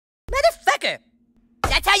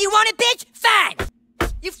That's how you want it, bitch? Fine!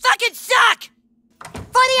 You fucking suck!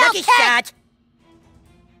 For the Lucky shot!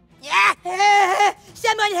 Yeah!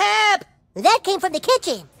 Someone help! That came from the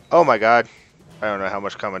kitchen. Oh my god. I don't know how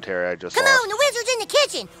much commentary I just Come lost. on, the wizard's in the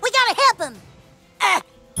kitchen. We gotta help him.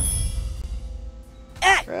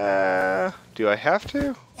 Do I have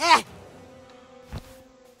to?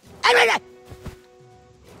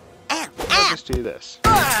 I'll just do this.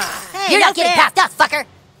 Hey, you're not getting past us, fucker.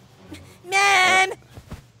 Ma'am!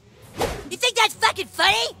 You think that's fucking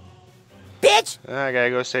funny? Bitch! I gotta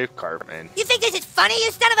go save Cartman. You think this is funny,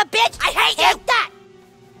 you son of a bitch? I hate you! That.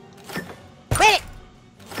 Quit it!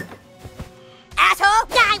 Asshole!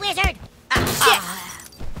 Die, wizard. Shit!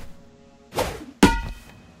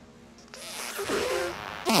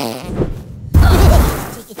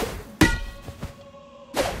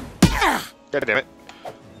 God damn it.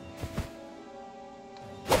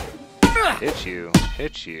 Hit you.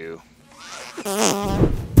 Hit you.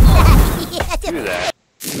 Do that.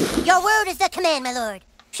 Your word is the command, my lord.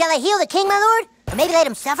 Shall I heal the king, my lord? Or maybe let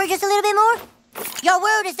him suffer just a little bit more? Your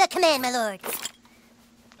word is the command, my lord.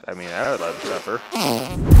 I mean, I would let him suffer.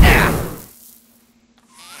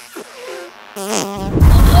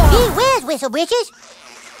 Gee whiz, whistle britches.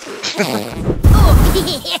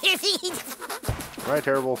 Am I a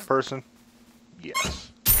terrible person?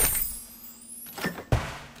 Yes.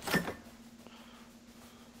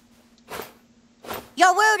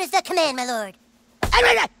 Your word is the command, my lord.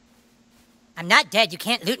 I'm not dead, you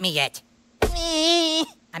can't loot me yet.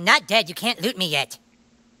 I'm not dead, you can't loot me yet.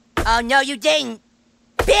 Oh, no, you didn't.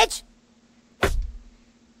 Bitch!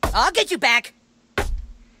 I'll get you back.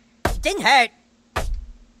 It didn't hurt.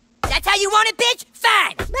 That's how you want it, bitch?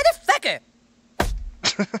 Fine! Motherfucker!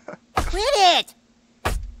 Quit it!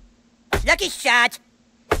 Lucky shot.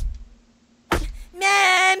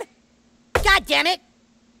 Ma'am! God damn it!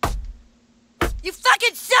 You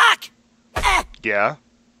fucking suck! Yeah?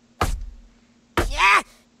 Yeah!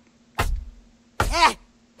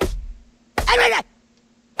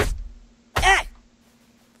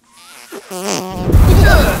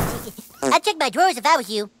 I'd check my drawers if I was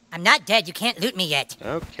you. I'm not dead, you can't loot me yet.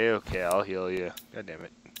 Okay, I'll heal you. God damn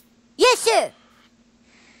it. Yes, sir.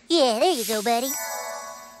 Yeah, there you go, buddy.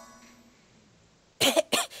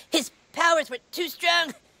 His powers were too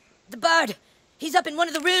strong. The bard, he's up in one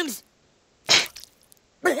of the rooms.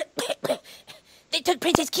 They took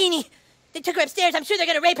Princess Keene. They took her upstairs. I'm sure they're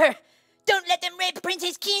gonna rape her. Don't let them rape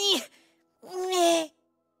Princess Keene.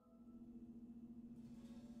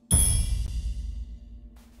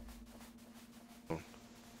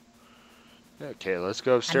 Okay, let's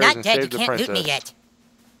go upstairs I'm not and dead, save you the can't princess. loot me yet.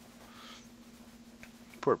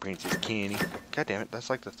 Poor Princess Keene. God damn it,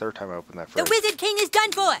 that's like the third time I opened that The fridge. Wizard King is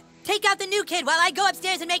done for. Take out the new kid while I go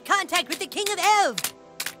upstairs and make contact with the King of Elves.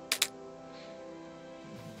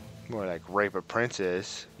 More like rape a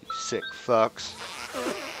princess, you sick fucks.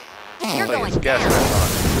 You're going Guess down.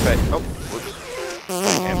 oh, whoops.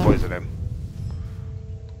 And poison him.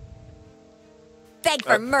 Beg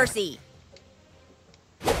for mercy.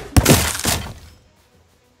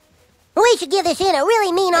 We should give this in a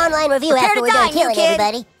really mean online review Prepare after to we're done die, killing new kid.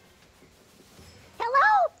 everybody.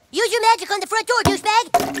 Hello? Use your magic on the front door,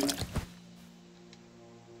 douchebag.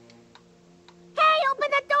 Hey, open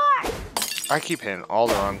the door! I keep hitting all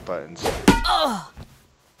the wrong buttons. Oh!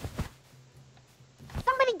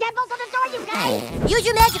 Somebody deadbolts on the door, you guys! Use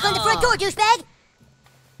your magic on the front door, douchebag!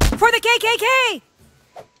 For the KKK!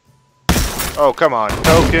 Oh, come on,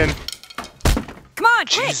 token. Come on,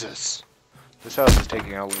 quick! Jesus. This house is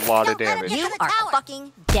taking a lot of Don't let him damage. get You to the are tower.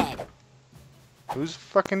 fucking dead. Who's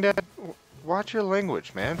fucking dead? Watch your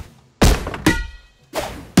language, man.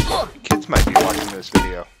 Kids might be watching this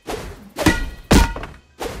video.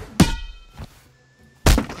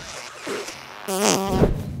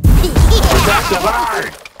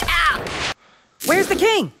 Where's the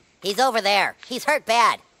king? He's over there. He's hurt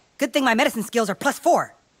bad. Good thing my medicine skills are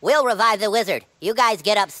 +4. We'll revive the wizard. You guys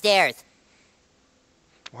get upstairs.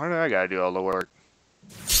 Why do I gotta do all the work?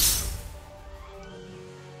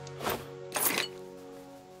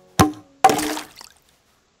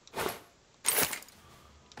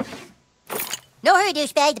 No hurry,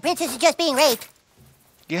 douchebag. The princess is just being raped.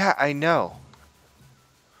 Yeah, I know.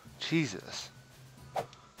 Jesus.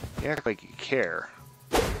 You act like you care.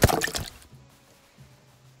 I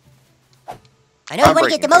know you I'm want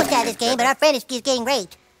to get the breaking most out of this game, but our friend is getting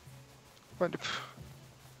raped. What?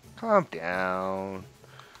 Calm down.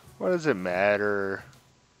 What does it matter?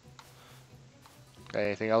 Got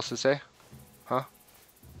anything else to say? Huh?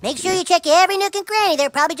 Make sure you check every nook and cranny.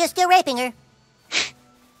 They're probably just still raping her.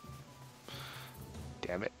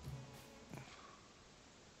 Damn it.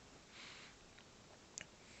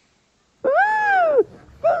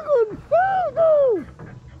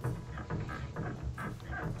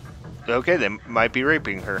 Okay, they might be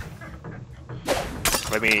raping her.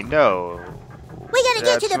 I mean, no. We gotta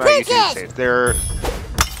get to the That's not YouTube princess! safe. They're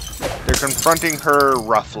confronting her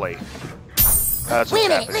roughly. That's what's Wait a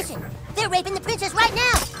minute, happening. listen. They're raping the princess right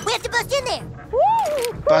now. We have to bust in there.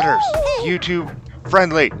 Butters, YouTube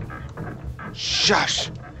friendly.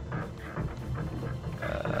 Shush.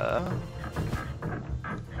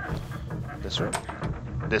 This room.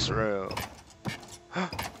 This room.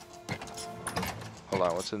 Hold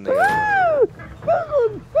on, what's in the other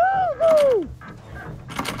room?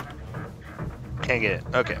 Can't get it.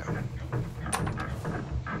 Okay.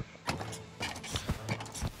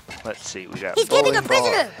 Let's see. We got He's keeping a bowling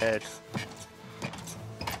ball, prisoner. head.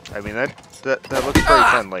 I mean that looks very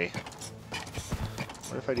friendly.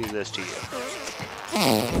 What if I do this to you?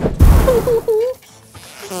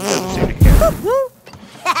 Doesn't seem to care.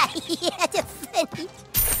 Yeah, that's funny.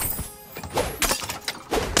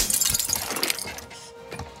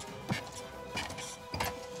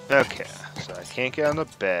 Okay, so I can't get on the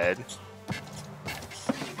bed.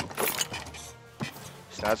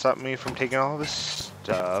 It's not stopping me from taking all this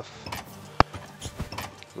stuff.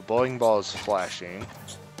 The bowling ball is flashing.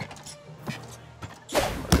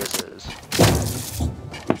 What this is.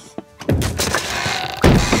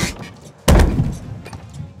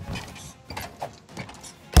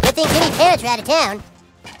 Good thing Jimmy's parents are out of town.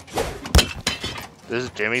 This is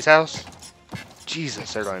Jimmy's house?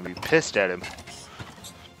 Jesus, they're going to be pissed at him.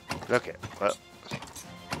 Okay, well,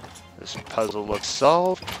 this puzzle looks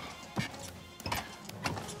solved.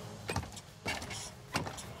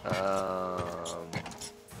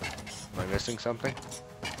 Am I missing something?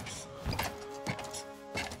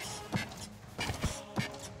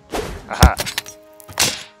 Aha!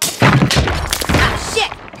 Ah,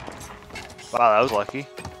 shit! Wow, that was lucky.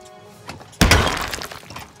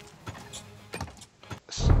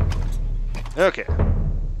 Okay.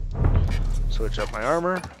 Switch up my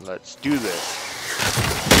armor. Let's do this.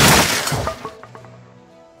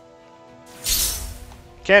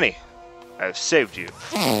 Kenny, I've saved you.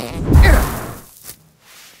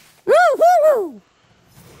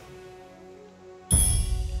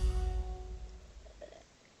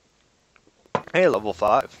 Hey, level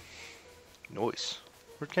 5. Nice.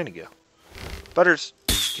 Where'd Kenny go? Butters,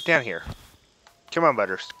 get down here. Come on,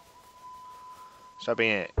 Butters. Stop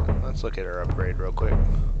being it. Let's look at our upgrade real quick.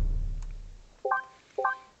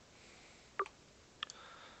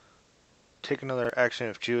 Take another action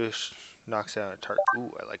if Jewish knocks down a target.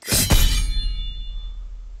 Ooh, I like that.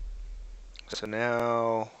 So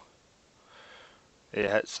now it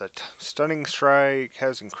has a stunning strike,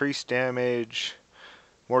 has increased damage.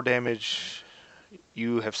 More damage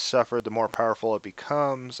you have suffered, the more powerful it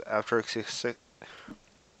becomes. After a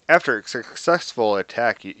successful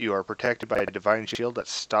attack, you are protected by a divine shield that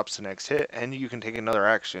stops the next hit, and you can take another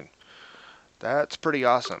action. That's pretty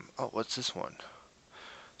awesome. Oh, what's this one?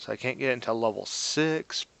 So I can't get until level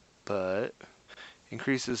 6, but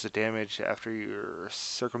increases the damage after your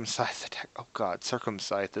circumcised attack. Oh god,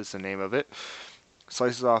 circumcised is the name of it.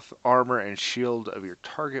 Slices off armor and shield of your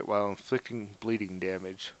target while inflicting bleeding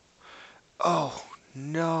damage. Oh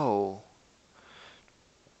no.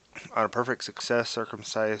 On a perfect success,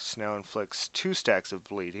 circumcised now inflicts 2 stacks of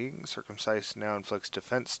bleeding. Circumcised now inflicts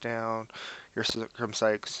defense down. Your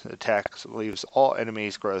circumcised attack leaves all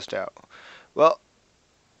enemies grossed out. Well,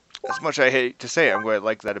 as much I hate to say, I'm going to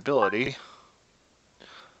like that ability.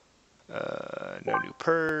 No new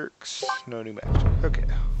perks, no new magic. Okay.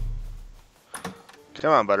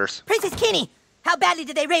 Come on, Butters. Princess Kenny, how badly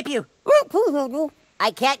did they rape you?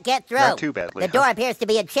 I can't get through. Not too badly, The door huh? appears to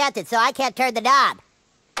be enchanted, so I can't turn the knob.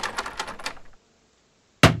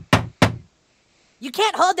 You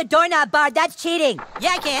can't hold the doorknob, Bard. That's cheating.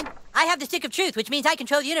 Yeah, I can. I have the stick of truth, which means I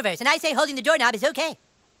control the universe, and I say holding the doorknob is okay.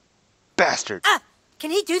 Bastard. Ah,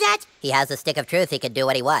 can he do that? He has the stick of truth. He can do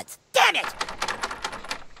what he wants. Damn it!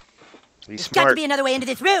 He's There's got to smart. be another way into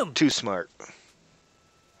this room. Too smart.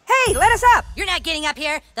 Hey, let us up! You're not getting up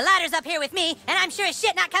here. The ladder's up here with me, and I'm sure as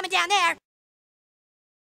shit not coming down there.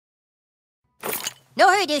 No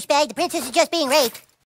hurry, douchebag. The princess is just being raped.